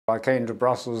I came to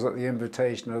Brussels at the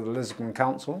invitation of the Lisbon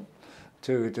Council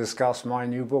to discuss my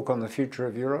new book on the future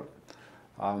of Europe,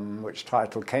 which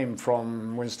title came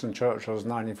from Winston Churchill's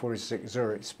 1946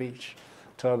 Zurich speech,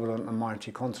 Turbulent and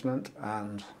Mighty Continent,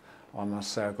 and I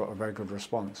must say I got a very good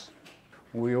response.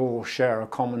 We all share a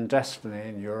common destiny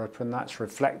in Europe, and that's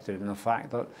reflected in the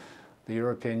fact that the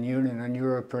European Union and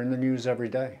Europe are in the news every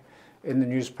day, in the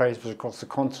newspapers across the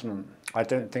continent. I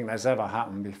don't think that's ever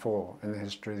happened before in the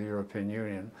history of the European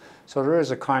Union. So there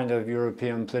is a kind of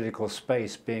European political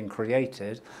space being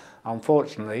created.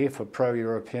 Unfortunately, for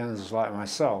pro-Europeans like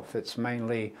myself, it's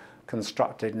mainly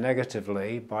constructed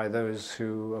negatively by those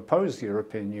who oppose the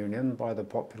European Union, by the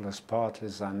populist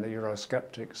parties and the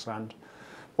Eurosceptics. And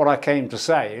what I came to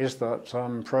say is that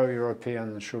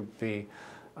pro-Europeans should be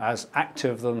as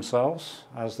active themselves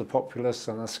as the populists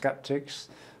and the skeptics.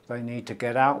 They need to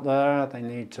get out there, they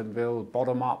need to build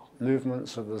bottom-up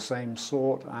movements of the same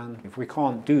sort, and if we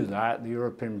can't do that, the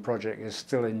European project is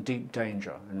still in deep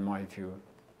danger, in my view.